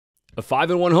A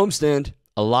 5-1 homestand.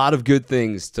 A lot of good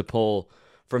things to pull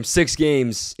from 6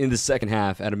 games in the second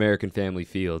half at American Family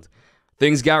Field.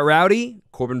 Things got rowdy.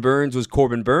 Corbin Burnes was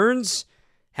Corbin Burnes.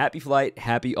 Happy flight,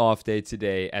 happy off day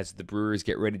today as the Brewers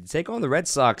get ready to take on the Red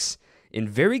Sox in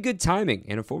very good timing.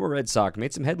 And a former Red Sox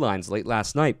made some headlines late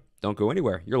last night. Don't go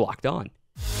anywhere. You're locked on.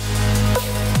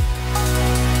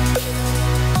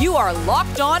 You are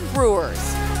Locked On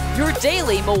Brewers, your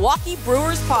daily Milwaukee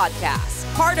Brewers podcast.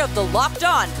 Part of the Locked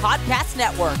On Podcast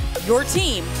Network, your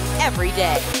team every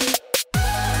day.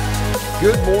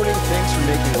 Good morning. Thanks for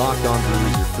making Locked On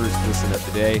Brewers your first listen of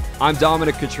the day. I'm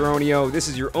Dominic Cotroneo. This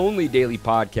is your only daily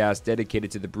podcast dedicated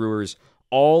to the Brewers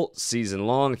all season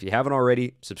long. If you haven't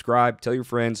already, subscribe, tell your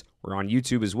friends. We're on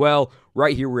YouTube as well,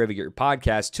 right here wherever you get your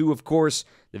podcasts. Too, of course,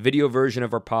 the video version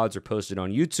of our pods are posted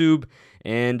on YouTube.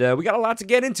 And we got a lot to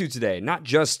get into today. Not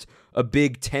just a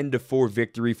big 10-4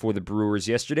 victory for the Brewers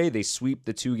yesterday. They sweep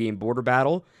the 2-game border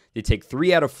battle. They take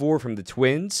 3 out of 4 from the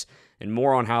Twins. And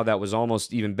more on how that was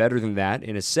almost even better than that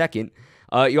in a second.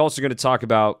 You're also going to talk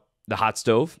about the hot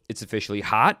stove. It's officially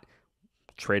hot.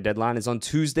 Trade deadline is on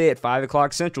Tuesday at 5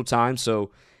 o'clock Central Time, so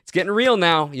it's getting real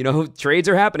now. You know, trades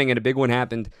are happening, and a big one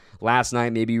happened last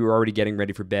night. Maybe you were already getting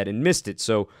ready for bed and missed it.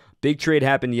 So big trade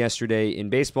happened yesterday in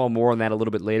baseball. More on that a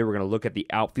little bit later. We're going to look at the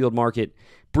outfield market,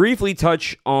 briefly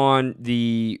touch on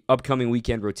the upcoming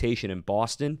weekend rotation in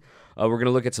Boston. We're going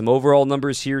to look at some overall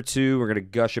numbers here, too. We're going to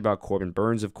gush about Corbin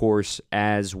Burnes, of course,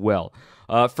 as well.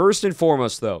 First and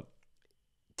foremost, though,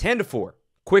 10-4.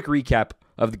 Quick recap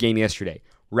of the game yesterday.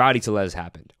 Rowdy Tellez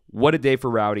happened. What a day for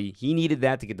Rowdy. He needed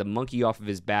that to get the monkey off of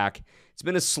his back. It's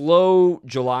been a slow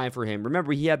July for him.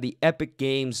 Remember, he had the epic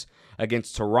games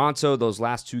against Toronto. Those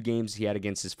last 2 games he had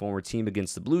against his former team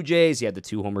against the Blue Jays. He had the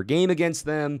 2-homer game against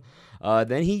them.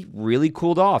 Then he really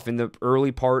cooled off in the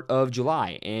early part of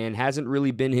July and hasn't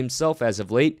really been himself as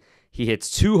of late. He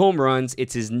hits 2 home runs.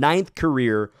 It's his 9th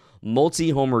career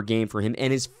multi-homer game for him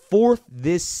and his 4th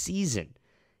this season.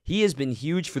 He has been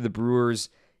huge for the Brewers.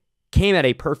 Came at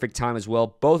a perfect time as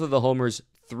well. Both of the homers,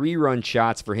 3-run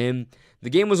shots for him. The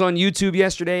game was on YouTube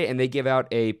yesterday, and they give out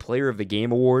a Player of the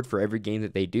Game award for every game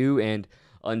that they do, and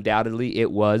undoubtedly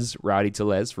it was Rowdy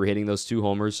Tellez for hitting those 2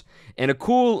 homers. And a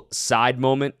cool side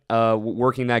moment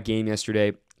working that game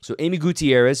yesterday. So Amy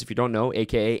Gutierrez, if you don't know,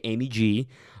 a.k.a. Amy G,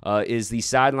 is the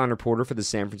sideline reporter for the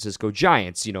San Francisco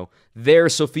Giants. You know, their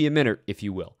Sophia Minnaert, if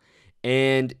you will.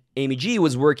 And Amy G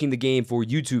was working the game for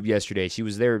YouTube yesterday. She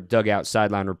was their dugout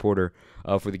sideline reporter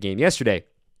for the game yesterday.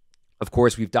 Of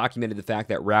course, we've documented the fact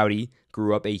that Rowdy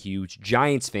grew up a huge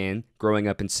Giants fan growing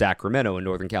up in Sacramento in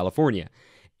Northern California.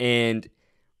 And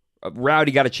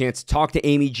Rowdy got a chance to talk to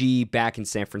Amy G back in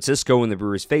San Francisco when the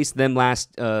Brewers faced them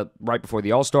right before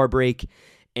the All-Star break.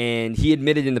 And he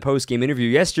admitted in the post-game interview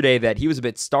yesterday that he was a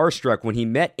bit starstruck when he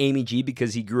met Amy G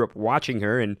because he grew up watching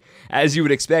her. And as you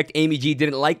would expect, Amy G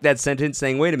didn't like that sentence,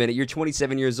 saying, wait a minute, you're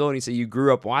 27 years old. And he said, you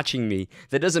grew up watching me.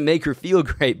 That doesn't make her feel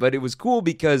great. But it was cool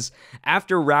because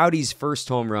after Rowdy's first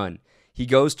home run, he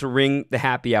goes to ring the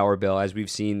happy hour bell, as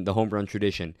we've seen the home run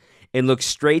tradition, and looks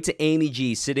straight to Amy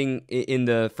G sitting in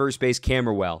the first base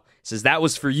camera well. Says, that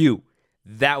was for you.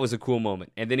 That was a cool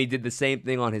moment. And then he did the same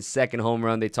thing on his second home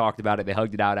run. They talked about it. They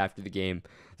hugged it out after the game.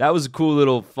 That was a cool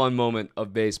little fun moment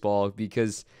of baseball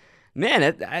because,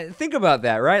 man, think about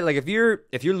that, right? Like if you're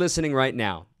listening right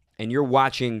now and you're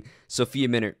watching Sophia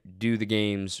Minnaert do the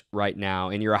games right now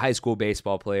and you're a high school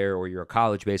baseball player or you're a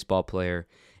college baseball player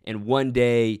and one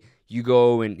day you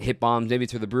go and hit bombs, maybe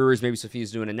through the Brewers, maybe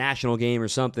Sophia's doing a national game or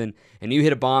something, and you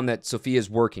hit a bomb that Sophia's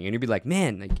working, and you'd be like,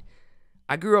 man, like,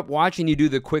 I grew up watching you do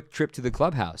the quick trip to the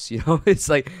clubhouse. You know, it's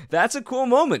like, that's a cool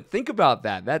moment. Think about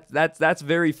that. That's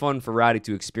very fun for Rowdy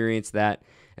to experience that,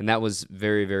 and that was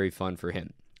very, very fun for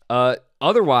him.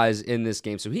 Otherwise, in this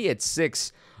game, so he had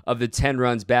 6 of the 10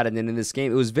 runs batted in this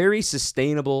game. It was very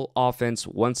sustainable offense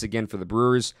once again for the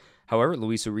Brewers. However,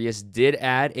 Luis Urias did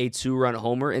add a 2-run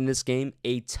homer in this game,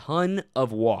 a ton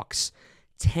of walks.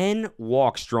 10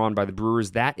 walks drawn by the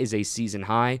Brewers. That is a season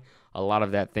high. A lot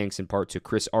of that thanks in part to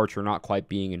Chris Archer not quite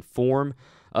being in form.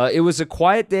 It was a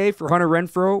quiet day for Hunter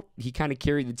Renfroe. He kind of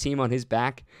carried the team on his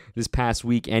back this past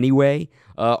week anyway.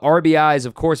 RBIs,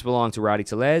 of course, belong to Rowdy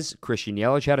Tellez. Christian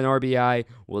Yelich had an RBI.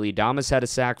 Willie Adames had a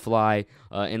sac fly.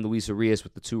 And Luis Urias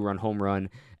with the 2-run home run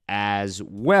as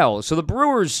well. So the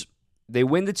Brewers, they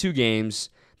win the 2 games.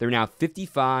 They're now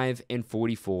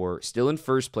 55-44, still in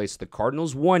first place. The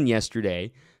Cardinals won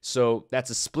yesterday, so that's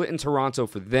a split in Toronto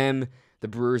for them. The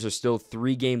Brewers are still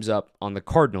 3 games up on the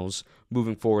Cardinals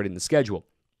moving forward in the schedule.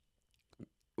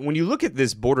 When you look at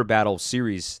this border battle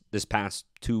series this past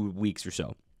 2 weeks or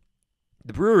so,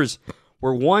 the Brewers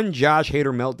were one Josh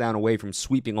Hader meltdown away from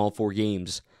sweeping all 4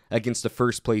 games against the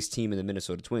first-place team in the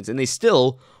Minnesota Twins. And they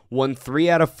still won 3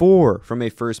 out of 4 from a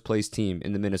first-place team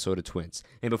in the Minnesota Twins.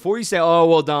 And before you say, oh,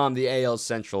 well, Dom, the AL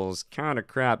Central is kind of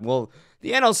crap. Well,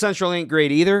 the NL Central ain't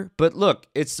great either. But look,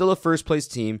 it's still a first-place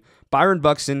team. Byron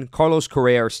Buxton, Carlos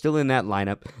Correa are still in that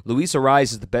lineup. Luis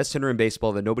Ariz is the best hitter in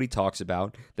baseball that nobody talks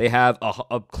about. They have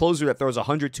a closer that throws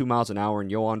 102 miles an hour in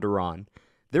Yohan Duran.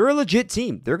 They're a legit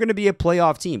team. They're going to be a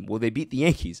playoff team. Will they beat the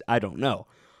Yankees? I don't know.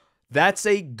 That's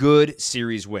a good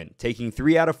series win, taking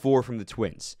 3 out of 4 from the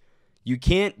Twins. You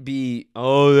can't be,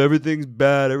 oh, everything's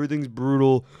bad, everything's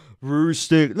brutal, Brewers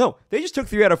stink. No, they just took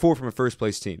 3 out of 4 from a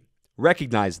first-place team.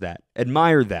 Recognize that,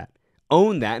 admire that,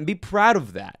 own that, and be proud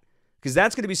of that. Because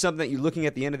that's going to be something that you're looking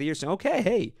at the end of the year saying, okay,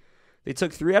 hey, they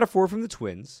took 3 out of 4 from the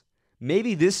Twins.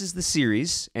 Maybe this is the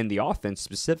series, and the offense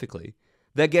specifically,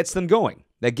 that gets them going,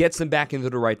 that gets them back into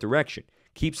the right direction.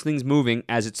 Keeps things moving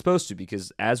as it's supposed to,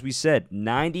 because as we said,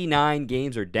 99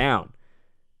 games are down.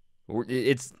 We're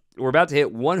about to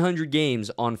hit 100 games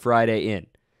on Friday in.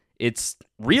 It's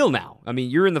real now. I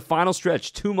mean, you're in the final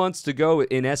stretch, 2 months to go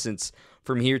in essence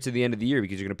from here to the end of the year,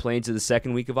 because you're going to play into the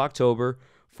second week of October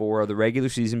for the regular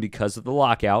season because of the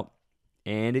lockout,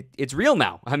 and it's real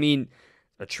now. I mean,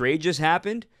 a trade just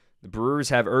happened. The Brewers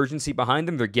have urgency behind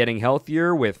them. They're getting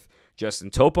healthier with Justin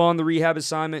Topa on the rehab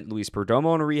assignment, Luis Perdomo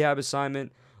on a rehab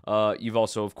assignment. You've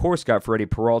also, of course, got Freddie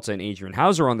Peralta and Adrian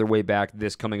Hauser on their way back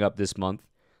coming up this month.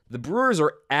 The Brewers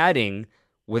are adding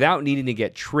without needing to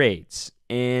get trades,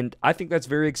 and I think that's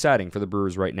very exciting for the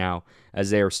Brewers right now, as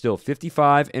they are still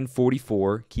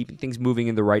 55-44, keeping things moving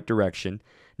in the right direction.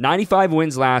 95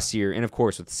 wins last year, and of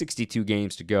course, with 62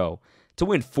 games to go, to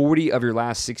win 40 of your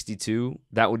last 62,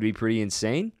 that would be pretty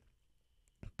insane.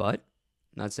 But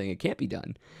I'm not saying it can't be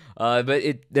done. But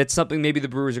that's something maybe the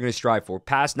Brewers are going to strive for.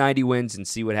 Past 90 wins and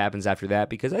see what happens after that,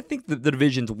 because I think the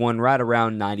division's won right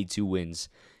around 92 wins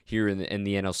here in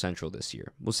the NL Central this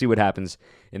year. We'll see what happens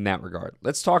in that regard.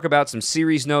 Let's talk about some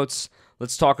series notes.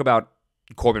 Let's talk about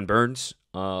Corbin Burnes,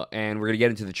 and we're going to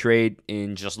get into the trade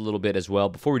in just a little bit as well.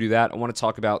 Before we do that, I want to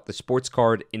talk about the Sports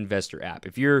Card Investor app.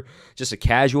 If you're just a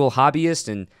casual hobbyist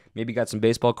and maybe got some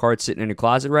baseball cards sitting in your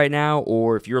closet right now,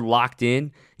 or if you're locked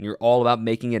in and you're all about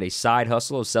making it a side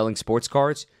hustle of selling sports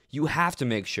cards, you have to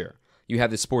make sure you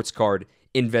have the Sports Card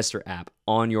Investor app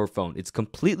on your phone. It's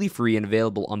completely free and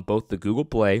available on both the Google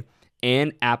Play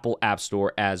and Apple App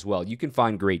Store as well. You can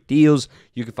find great deals.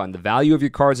 You can find the value of your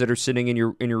cards that are sitting in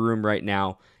your room right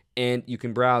now, and you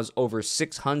can browse over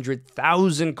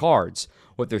 600,000 cards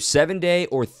with their 7-day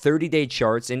or 30-day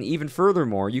charts, and even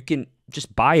furthermore, you can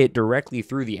just buy it directly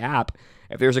through the app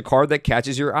if there's a card that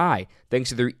catches your eye. Thanks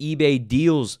to their eBay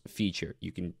Deals feature,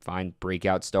 you can find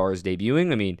breakout stars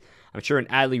debuting. I mean, I'm sure an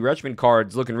Adley Rutschman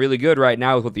card's looking really good right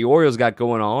now with what the Orioles got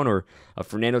going on, or a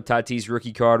Fernando Tatis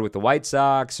rookie card with the White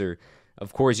Sox, or,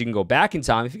 of course, you can go back in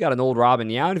time. If you got an old Robin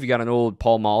Yount, if you got an old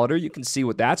Paul Molitor, you can see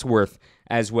what that's worth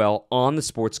as well on the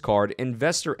Sports Card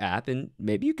Investor app, and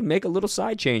maybe you can make a little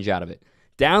side change out of it.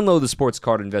 Download the Sports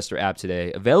Card Investor app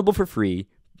today, available for free.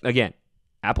 Again,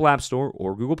 Apple App Store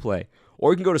or Google Play,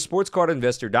 or you can go to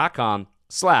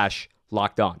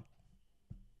sportscardinvestor.com/lockedon.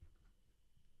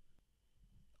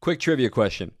 Quick trivia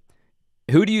question: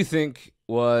 Who do you think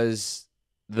had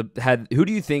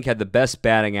the best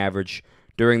batting average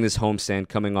during this homestand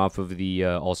coming off of the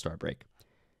All-Star break?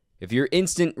 If your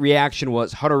instant reaction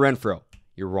was Hunter Renfroe,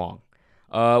 you're wrong.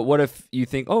 What if you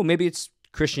think, oh, maybe it's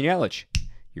Christian Yelich?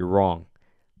 You're wrong.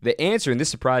 The answer, and this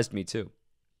surprised me too,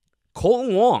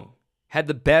 Colton Wong had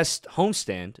the best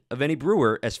homestand of any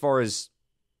Brewer as far as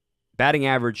batting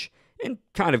average and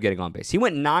kind of getting on base. He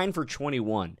went 9 for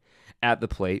 21 at the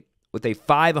plate with a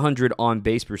 .500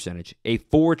 on-base percentage, a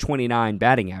 .429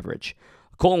 batting average.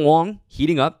 Colton Wong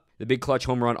heating up, the big clutch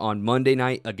home run on Monday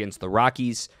night against the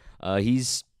Rockies.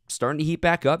 He's starting to heat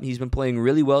back up. He's been playing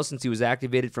really well since he was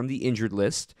activated from the injured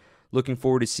list. Looking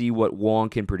forward to see what Wong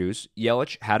can produce.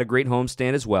 Yelich had a great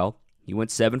homestand as well. He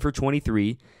went 7 for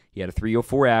 23. He had a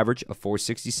 .304 average, a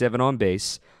 .467 on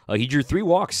base. He drew 3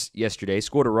 walks yesterday,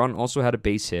 scored a run, also had a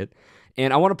base hit.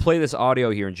 And I want to play this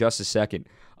audio here in just a second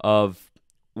of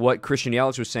what Christian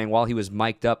Yelich was saying while he was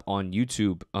mic'd up on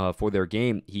YouTube for their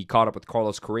game. He caught up with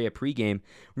Carlos Correa pregame.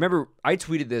 Remember, I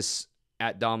tweeted this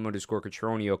at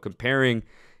Dom_Catronio, comparing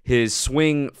his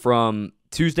swing from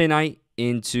Tuesday night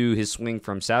into his swing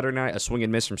from Saturday night, a swing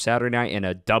and miss from Saturday night, and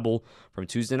a double from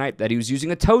Tuesday night, that he was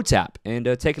using a toe tap. And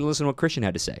take a listen to what Christian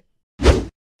had to say.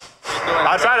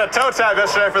 I tried a toe tap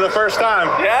yesterday for the first time.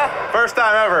 Yeah? First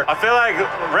time ever. I feel like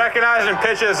recognizing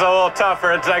pitches is a little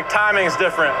tougher. It's like timing's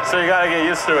different, so you gotta get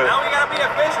used to it. Now we gotta be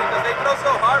efficient because they throw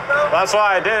so hard, bro. That's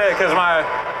why I did it, because my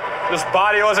just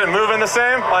body wasn't moving the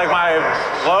same, like my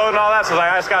load and all that. So I was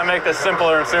like, I just got to make this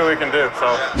simpler and see what we can do.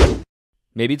 So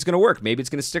maybe it's going to work. Maybe it's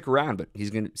going to stick around, but he's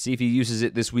going to see if he uses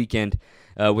it this weekend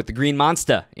with the Green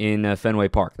Monster in Fenway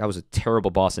Park. That was a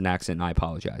terrible Boston accent, and I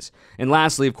apologize. And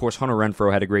lastly, of course, Hunter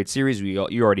Renfroe had a great series. You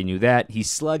already knew that. He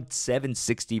slugged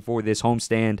 .760 for this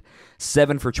homestand,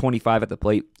 7 for 25 at the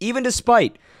plate, even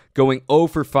despite going 0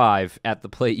 for 5 at the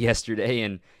plate yesterday.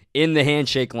 And in the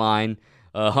handshake line,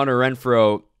 Hunter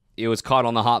Renfroe, it was caught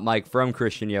on the hot mic from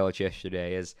Christian Yelich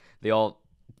yesterday as they all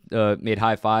made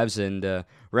high fives, and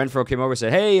Renfroe came over and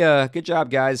said, hey, good job,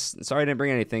 guys. Sorry I didn't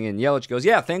bring anything. And Yelich goes,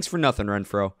 yeah, thanks for nothing,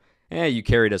 Renfroe. You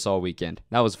carried us all weekend.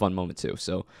 That was a fun moment, too.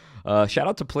 So shout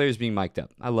out to players being mic'd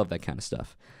up. I love that kind of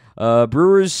stuff.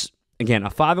 Brewers, again, a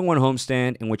 5-1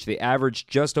 homestand in which they averaged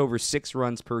just over 6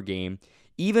 runs per game,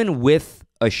 even with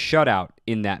a shutout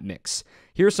in that mix.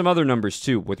 Here's some other numbers,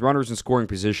 too, with runners in scoring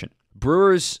position.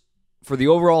 Brewers, for the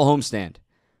overall homestand,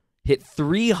 hit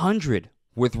 300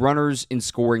 with runners in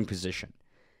scoring position.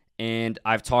 And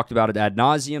I've talked about it ad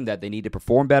nauseum that they need to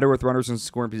perform better with runners in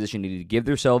scoring position. They need to give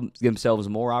themselves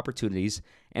more opportunities,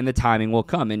 and the timing will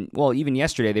come. And, well, even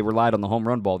yesterday, they relied on the home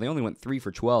run ball. They only went 3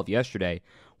 for 12 yesterday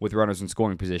with runners in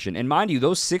scoring position. And mind you,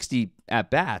 those 60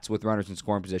 at-bats with runners in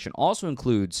scoring position also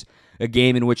includes a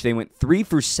game in which they went 3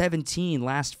 for 17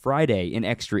 last Friday in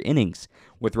extra innings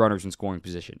with runners in scoring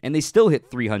position. And they still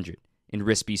hit 300 in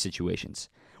risky situations.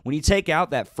 When you take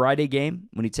out that Friday game,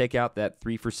 when you take out that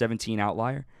 3 for 17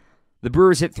 outlier, the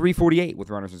Brewers hit 348 with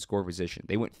runners in scoring position.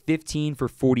 They went 15 for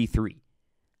 43.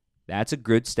 That's a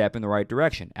good step in the right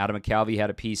direction. Adam McCalvy had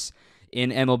a piece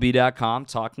in MLB.com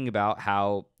talking about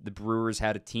how the Brewers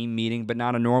had a team meeting, but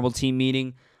not a normal team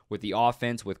meeting, with the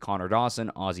offense, with Connor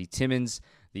Dawson, Ozzie Timmons,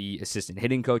 the assistant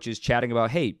hitting coaches, chatting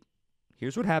about, hey,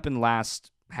 here's what happened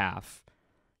last half.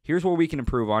 Here's what we can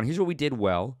improve on. Here's what we did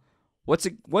well. What's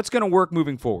going to work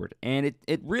moving forward? And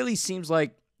it really seems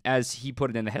like, as he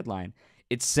put it in the headline,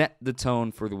 it set the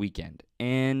tone for the weekend.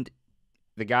 And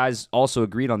the guys also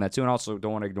agreed on that too. And also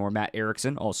don't want to ignore Matt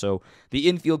Erickson, also the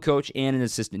infield coach and an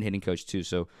assistant hitting coach too.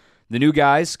 So the new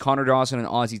guys, Connor Dawson and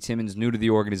Ozzie Timmons, new to the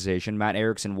organization. Matt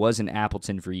Erickson was in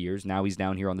Appleton for years. Now he's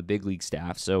down here on the big league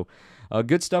staff. So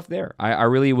good stuff there. I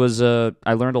really was,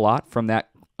 I learned a lot from that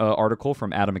article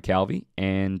from Adam McCalvy.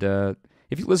 And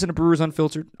if you listen to Brewers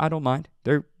Unfiltered, I don't mind.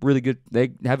 They're really good. They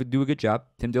do a good job.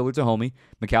 Tim Dillard's a homie.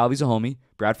 McCalvy's a homie.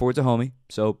 Brad Ford's a homie.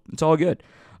 So it's all good.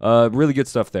 Really good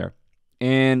stuff there.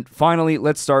 And finally,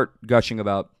 let's start gushing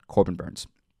about Corbin Burnes.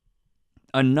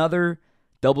 Another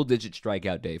double-digit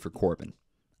strikeout day for Corbin.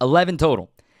 11 total.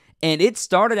 And it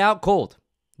started out cold.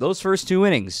 Those first 2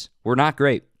 innings were not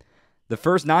great. The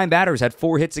first 9 batters had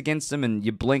 4 hits against them, and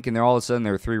you blink, and all of a sudden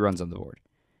there are 3 runs on the board.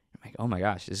 I'm like, oh my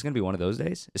gosh, this is going to be one of those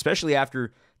days? Especially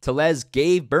after Tellez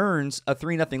gave Burnes a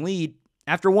 3-0 lead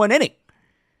after 1 inning.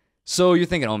 So you're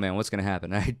thinking, oh man, what's going to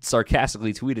happen? I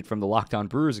sarcastically tweeted from the Locked On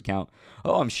Brewers account,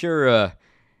 oh, I'm sure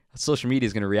social media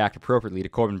is going to react appropriately to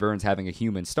Corbin Burnes having a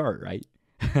human start, right?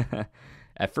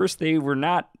 At first, they were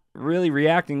not really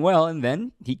reacting well, and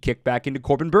then he kicked back into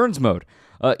Corbin Burnes mode.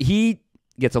 He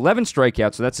gets 11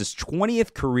 strikeouts, so that's his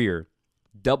 20th career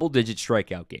double-digit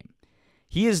strikeout game.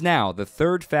 He is now the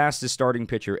 3rd fastest starting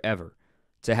pitcher ever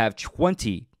to have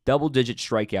 20 double-digit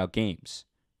strikeout games.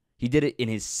 He did it in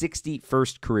his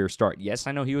 61st career start. Yes,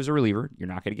 I know he was a reliever. You're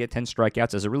not going to get 10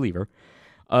 strikeouts as a reliever.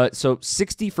 So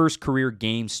 61st career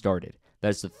game started.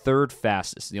 That's the 3rd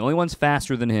fastest. The only ones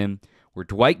faster than him were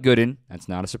Dwight Gooden. That's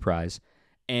not a surprise.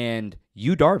 And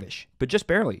Yu Darvish, but just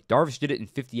barely. Darvish did it in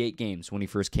 58 games when he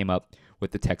first came up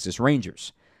with the Texas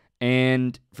Rangers.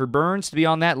 And for Burnes to be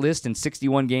on that list in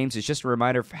 61 games is just a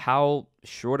reminder of how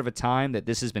short of a time that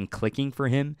this has been clicking for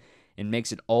him, and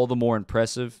makes it all the more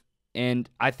impressive. And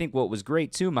I think what was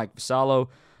great, too, Mike Vasallo,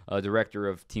 director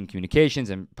of team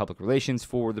communications and public relations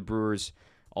for the Brewers,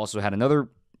 also had another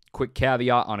quick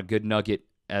caveat on a good nugget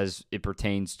as it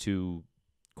pertains to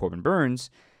Corbin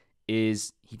Burnes,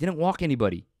 is he didn't walk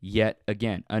anybody yet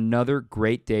again. Another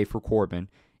great day for Corbin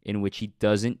in which he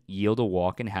doesn't yield a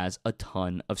walk and has a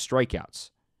ton of strikeouts.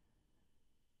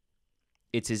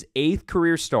 It's his 8th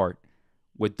career start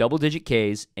with double-digit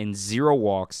Ks and 0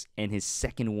 walks, and his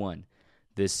 2nd one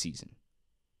this season.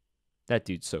 That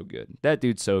dude's so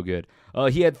good.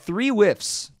 He had 3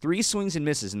 whiffs, 3 swings and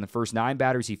misses in the first 9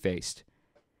 batters he faced.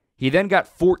 He then got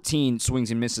 14 swings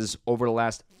and misses over the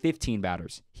last 15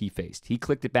 batters he faced. He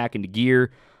clicked it back into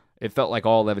gear. It felt like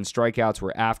all 11 strikeouts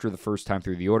were after the first time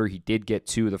through the order. He did get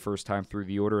 2 the first time through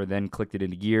the order and then clicked it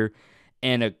into gear.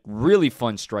 And a really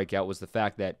fun strikeout was the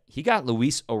fact that he got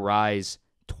Luis Arraez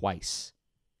twice.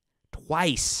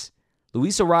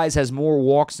 Luis Arraez has more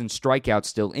walks than strikeouts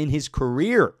still in his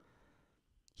career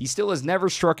He still has never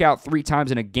struck out 3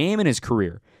 times in a game in his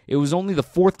career. It was only the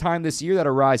 4th time this year that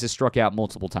Arraez has struck out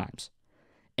multiple times.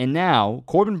 And now,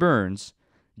 Corbin Burnes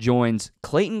joins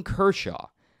Clayton Kershaw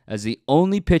as the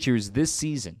only pitchers this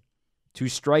season to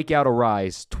strike out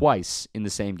Arraez twice in the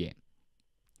same game.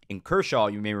 In Kershaw,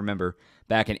 you may remember,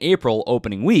 back in April,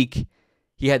 opening week,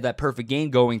 he had that perfect game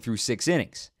going through 6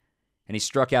 innings. And he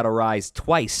struck out Arraez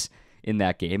twice in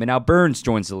that game. And now Burnes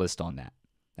joins the list on that.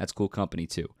 That's cool company,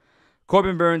 too.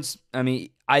 Corbin Burnes, I mean,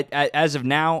 as of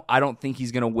now, I don't think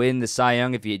he's going to win the Cy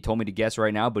Young if he had told me to guess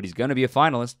right now, but he's going to be a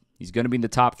finalist. He's going to be in the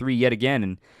top 3 yet again,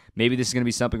 and maybe this is going to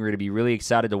be something we're going to be really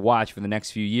excited to watch for the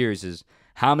next few years, is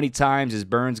how many times is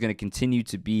Burnes going to continue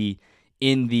to be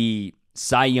in the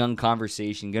Cy Young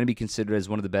conversation, going to be considered as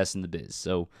one of the best in the biz.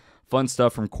 So fun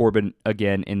stuff from Corbin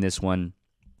again in this one.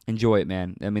 Enjoy it,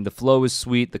 man. I mean, the flow is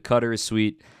sweet. The cutter is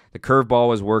sweet. The curveball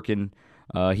was working.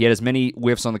 He had as many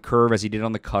whiffs on the curve as he did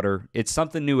on the cutter. It's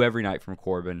something new every night from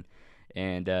Corbin,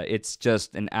 and it's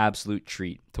just an absolute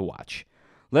treat to watch.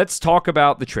 Let's talk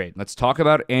about the trade. Let's talk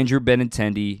about Andrew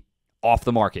Benintendi off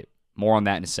the market. More on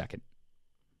that in a second.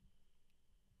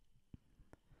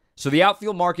 So the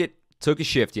outfield market took a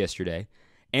shift yesterday.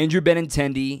 Andrew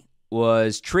Benintendi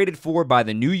was traded for by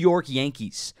the New York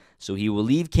Yankees, so he will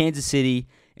leave Kansas City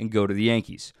and go to the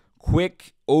Yankees.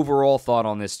 Quick overall thought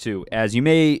on this, too. As you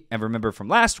may have remembered from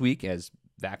last week, as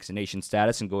vaccination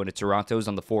status and going to Toronto is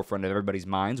on the forefront of everybody's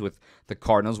minds with the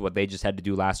Cardinals, what they just had to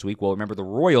do last week. Well, remember the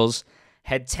Royals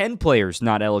had 10 players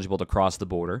not eligible to cross the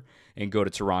border and go to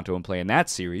Toronto and play in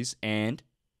that series, and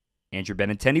Andrew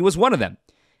Benintendi was one of them.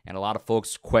 And a lot of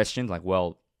folks questioned, like,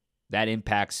 well, that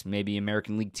impacts maybe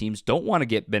American League teams don't want to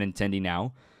get Benintendi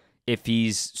now if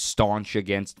he's staunch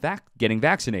against getting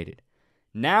vaccinated.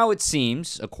 Now it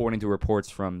seems, according to reports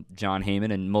from John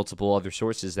Heyman and multiple other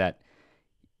sources, that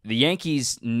the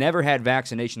Yankees never had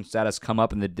vaccination status come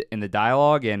up in the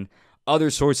dialogue, and other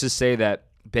sources say that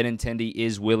Benintendi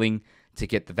is willing to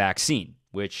get the vaccine,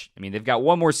 which, I mean, they've got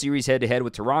one more series head-to-head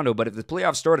with Toronto, but if the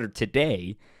playoffs started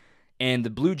today and the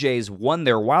Blue Jays won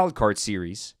their wild card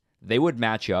series, they would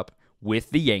match up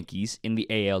with the Yankees in the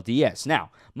ALDS.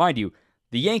 Now, mind you,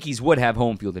 the Yankees would have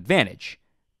home field advantage,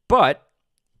 but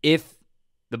if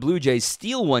the Blue Jays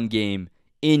steal one game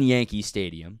in Yankee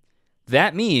Stadium,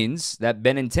 that means that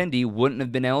Benintendi wouldn't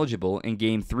have been eligible in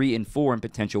Game 3 and 4 and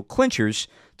potential clinchers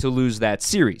to lose that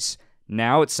series.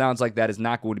 Now it sounds like that is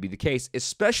not going to be the case,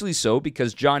 especially so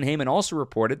because John Heyman also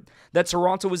reported that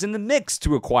Toronto was in the mix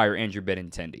to acquire Andrew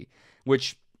Benintendi,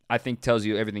 which I think tells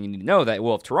you everything you need to know that,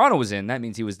 well, if Toronto was in, that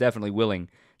means he was definitely willing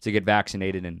to get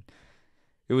vaccinated. And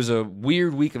it was a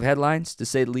weird week of headlines, to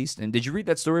say the least. And did you read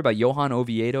that story about Johan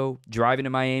Oviedo driving to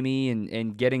Miami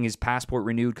and getting his passport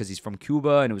renewed because he's from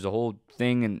Cuba, and it was a whole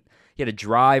thing, and he had to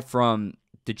drive from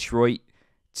Detroit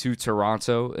to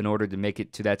Toronto in order to make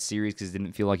it to that series because he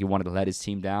didn't feel like he wanted to let his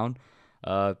team down.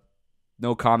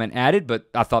 No comment added, but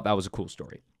I thought that was a cool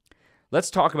story. Let's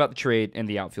talk about the trade and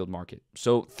the outfield market.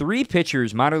 So 3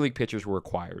 pitchers, minor league pitchers, were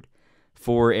acquired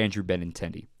for Andrew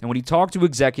Benintendi. And when you talk to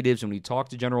executives, when you talk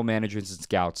to general managers and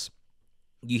scouts,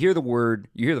 you hear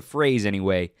the phrase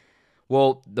anyway,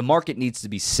 well, the market needs to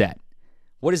be set.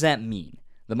 What does that mean?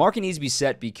 The market needs to be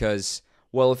set because,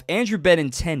 well, if Andrew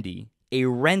Benintendi, a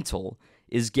rental,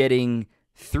 is getting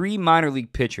 3 minor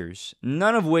league pitchers,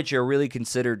 none of which are really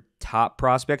considered top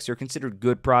prospects. They're considered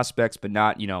good prospects, but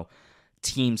not,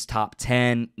 team's top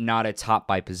 10, not a top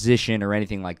by position or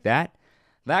anything like that.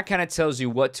 That kind of tells you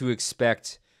what to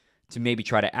expect to maybe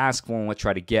try to ask for and what to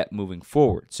try to get moving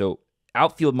forward. So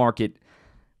outfield market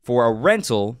for a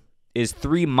rental is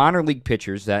 3 minor league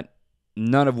pitchers that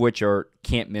none of which are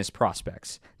can't-miss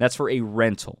prospects. That's for a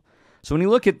rental. So when you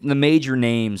look at the major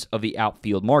names of the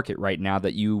outfield market right now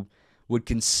that you would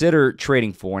consider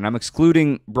trading for, and I'm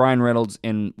excluding Brian Reynolds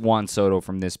and Juan Soto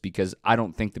from this because I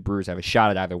don't think the Brewers have a shot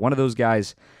at either one of those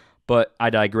guys, but I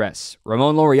digress.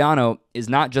 Ramon Laureano is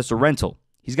not just a rental.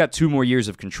 He's got 2 more years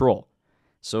of control.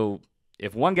 So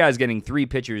if one guy's getting 3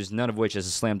 pitchers, none of which is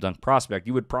a slam dunk prospect,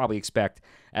 you would probably expect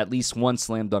at least one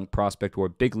slam dunk prospect or a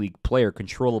big league player,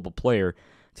 controllable player,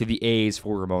 to the A's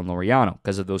for Ramon Laureano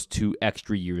because of those 2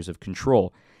 extra years of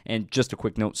control. And just a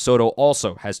quick note, Soto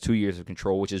also has 2 years of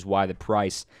control, which is why the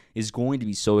price is going to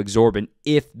be so exorbitant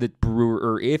if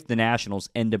the Nationals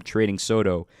end up trading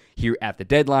Soto here at the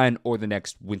deadline or the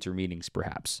next winter meetings,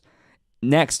 perhaps.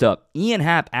 Next up, Ian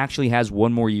Happ actually has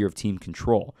 1 more year of team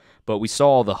control, but we saw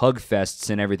all the hug fests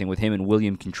and everything with him and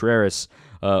William Contreras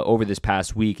over this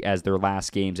past week as their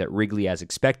last games at Wrigley as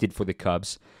expected for the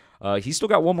Cubs. He's still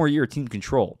got 1 more year of team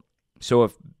control. So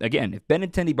if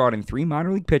Benintendi brought in 3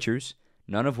 minor league pitchers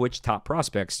none of which top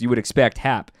prospects. You would expect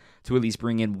Happ to at least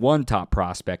bring in one top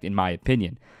prospect, in my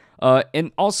opinion.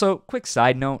 And also, quick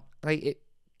side note,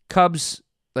 Cubs,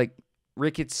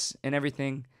 Ricketts and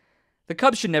everything, the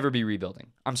Cubs should never be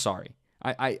rebuilding. I'm sorry.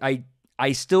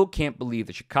 I still can't believe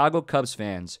the Chicago Cubs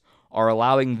fans are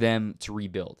allowing them to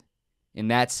rebuild in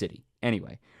that city.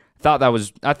 Anyway,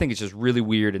 I think it's just really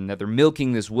weird, and that they're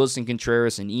milking this Wilson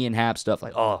Contreras and Ian Happ stuff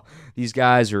like, oh, these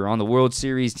guys are on the World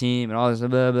Series team and all this,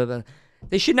 blah, blah, blah.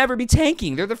 They should never be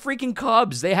tanking. They're the freaking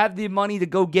Cubs. They have the money to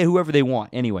go get whoever they want.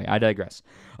 Anyway, I digress.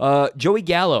 Joey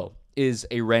Gallo is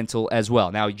a rental as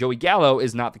well. Now, Joey Gallo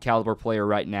is not the caliber player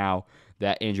right now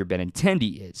that Andrew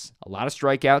Benintendi is. A lot of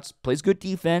strikeouts, plays good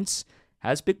defense,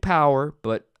 has big power,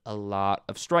 but a lot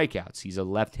of strikeouts. He's a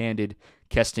left-handed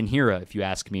Keston Hiura, if you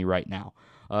ask me right now.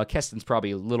 Keston's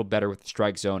probably a little better with the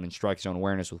strike zone and strike zone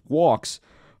awareness with walks,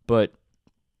 but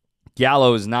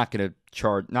Gallo is not going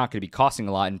to be costing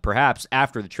a lot, and perhaps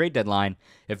after the trade deadline,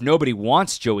 if nobody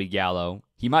wants Joey Gallo,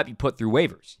 he might be put through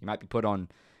waivers. He might be put on,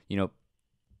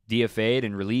 DFA'd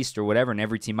and released or whatever, and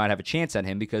every team might have a chance at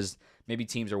him because maybe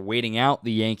teams are waiting out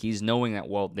the Yankees knowing that,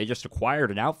 well, they just acquired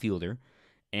an outfielder,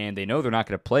 and they know they're not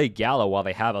going to play Gallo while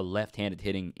they have a left-handed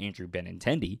hitting Andrew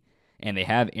Benintendi, and they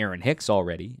have Aaron Hicks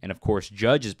already, and of course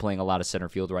Judge is playing a lot of center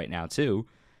field right now too.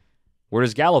 Where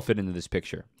does Gallo fit into this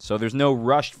picture? So there's no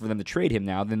rush for them to trade him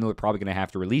now. Then they're probably going to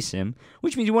have to release him,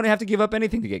 which means you wouldn't have to give up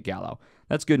anything to get Gallo.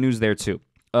 That's good news there too.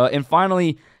 And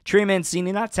finally, Trey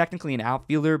Mancini, not technically an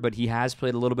outfielder, but he has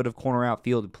played a little bit of corner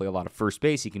outfield. He play a lot of first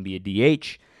base. He can be a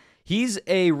DH. He's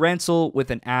a rental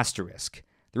with an asterisk.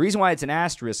 The reason why it's an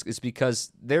asterisk is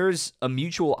because there's a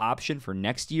mutual option for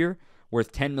next year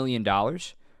worth $10 million,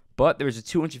 but there's a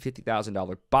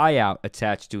 $250,000 buyout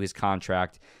attached to his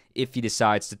contract if he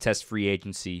decides to test free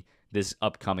agency this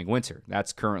upcoming winter.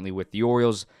 That's currently with the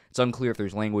Orioles. It's unclear if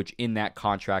there's language in that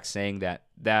contract saying that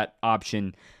that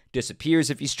option disappears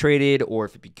if he's traded, or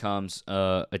if it becomes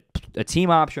a team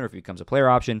option, or if it becomes a player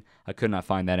option. I could not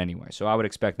find that anywhere. So I would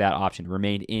expect that option to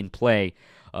remain in play.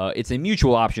 It's a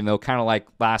mutual option, though, kind of like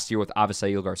last year with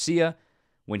Avisail Garcia.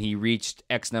 When he reached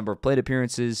X number of plate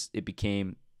appearances, it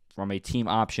became from a team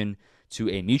option to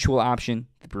a mutual option.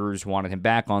 The Brewers wanted him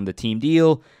back on the team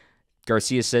deal.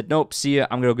 Garcia said, nope, see ya,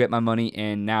 I'm going to go get my money,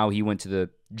 and now he went to the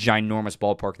ginormous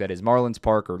ballpark that is Marlins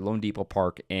Park or Lone Depot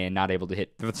Park and not able to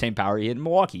hit the same power he hit in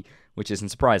Milwaukee, which isn't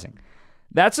surprising.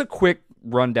 That's a quick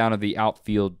rundown of the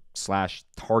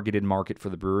outfield/targeted market for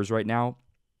the Brewers right now.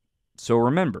 So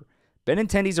remember,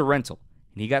 Benintendi's a rental,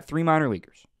 and he got 3 minor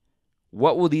leaguers.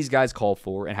 What will these guys call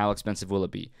for, and how expensive will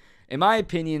it be? In my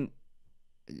opinion,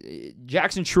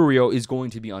 Jackson Chourio is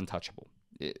going to be untouchable.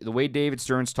 The way David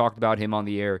Stearns talked about him on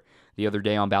the air the other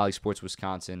day on Bally Sports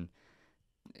Wisconsin,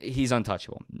 he's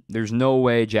untouchable. There's no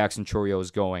way Jackson Chourio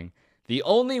is going. The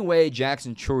only way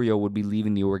Jackson Chourio would be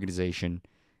leaving the organization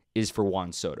is for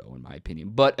Juan Soto, in my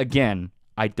opinion. But again,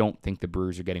 I don't think the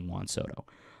Brewers are getting Juan Soto.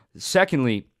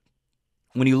 Secondly,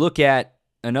 when you look at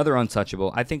another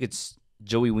untouchable, I think it's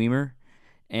Joey Wiemer.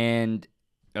 And,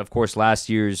 of course, last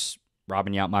year's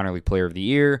Robin Yount Minor League Player of the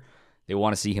Year. They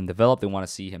want to see him develop. They want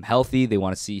to see him healthy. They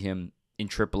want to see him in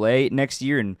AAA next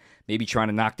year and maybe trying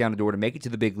to knock down the door to make it to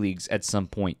the big leagues at some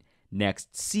point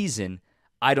next season.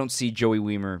 I don't see Joey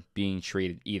Wiemer being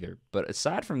traded either. But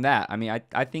aside from that, I mean,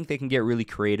 I think they can get really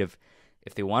creative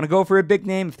if they want to go for a big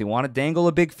name, if they want to dangle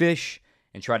a big fish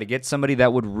and try to get somebody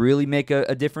that would really make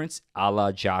a difference, a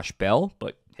la Josh Bell.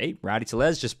 But hey, Rowdy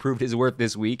Tellez just proved his worth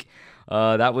this week.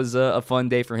 That was a fun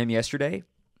day for him yesterday.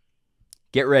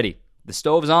 Get ready. The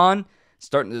stove's on.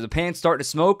 The pan's starting to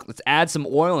smoke. Let's add some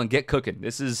oil and get cooking.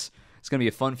 It's going to be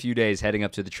a fun few days heading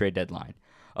up to the trade deadline.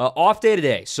 Off day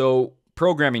today. So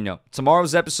programming note.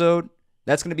 Tomorrow's episode,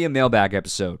 that's going to be a mailbag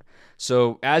episode.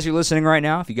 So as you're listening right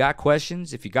now, if you got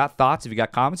questions, if you got thoughts, if you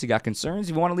got comments, you got concerns,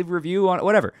 if you want to leave a review on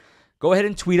whatever, go ahead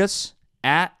and tweet us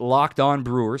at Locked On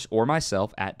Brewers or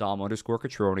myself at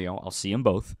Dom_Catronio. I'll see them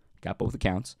both. Got both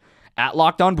accounts. At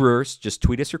Locked On Brewers, just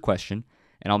tweet us your question,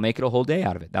 and I'll make it a whole day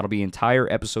out of it. That'll be an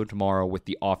entire episode tomorrow with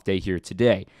the off day here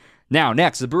today. Now,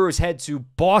 next, the Brewers head to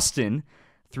Boston.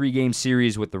 3-game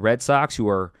series with the Red Sox, who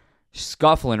are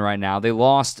scuffling right now. They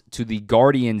lost to the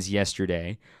Guardians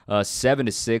yesterday,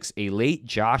 7-6, a late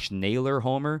Josh Naylor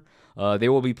homer. They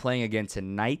will be playing again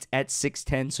tonight at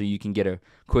 6:10, so you can get a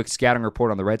quick scouting report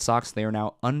on the Red Sox. They are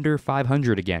now under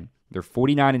 500 again. They're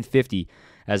 49-50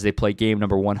 as they play game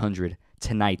number 100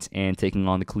 tonight and taking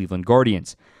on the Cleveland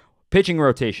Guardians. Pitching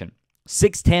rotation,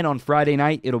 6:10 on Friday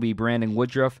night. It'll be Brandon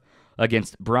Woodruff,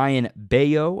 against Brian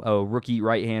Bayo, a rookie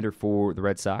right-hander for the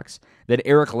Red Sox. Then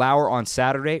Eric Lauer on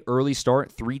Saturday, early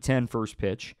start, 3:10 first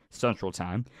pitch, Central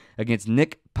Time, against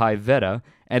Nick Pivetta.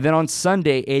 And then on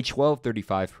Sunday, a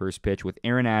 12:35 first pitch with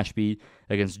Aaron Ashby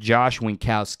against Josh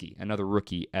Winkowski, another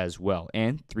rookie as well,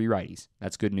 and 3 righties.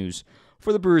 That's good news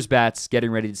for the Brewers bats,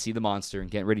 getting ready to see the monster and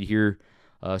getting ready to hear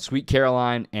Sweet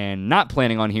Caroline and not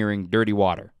planning on hearing Dirty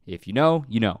Water. If you know,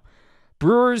 you know.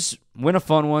 Brewers win a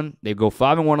fun one. They go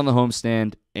 5-1 on the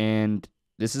homestand, and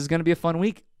this is going to be a fun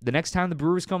week. The next time the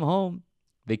Brewers come home,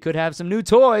 they could have some new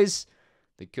toys.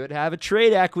 They could have a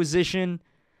trade acquisition.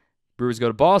 Brewers go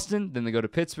to Boston, then they go to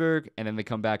Pittsburgh, and then they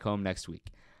come back home next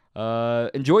week.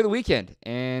 Enjoy the weekend,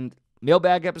 and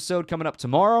mailbag episode coming up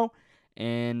tomorrow,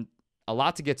 and a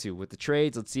lot to get to with the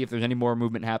trades. Let's see if there's any more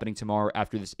movement happening tomorrow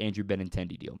after this Andrew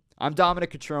Benintendi deal. I'm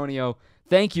Dominic Cotroneo.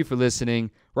 Thank you for listening.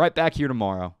 Right back here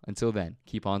tomorrow. Until then,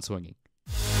 keep on swinging.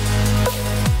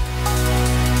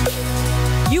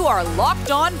 You are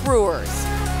Locked On Brewers,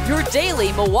 your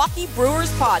daily Milwaukee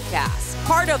Brewers podcast.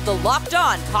 Part of the Locked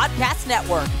On Podcast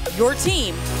Network, your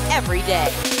team every day.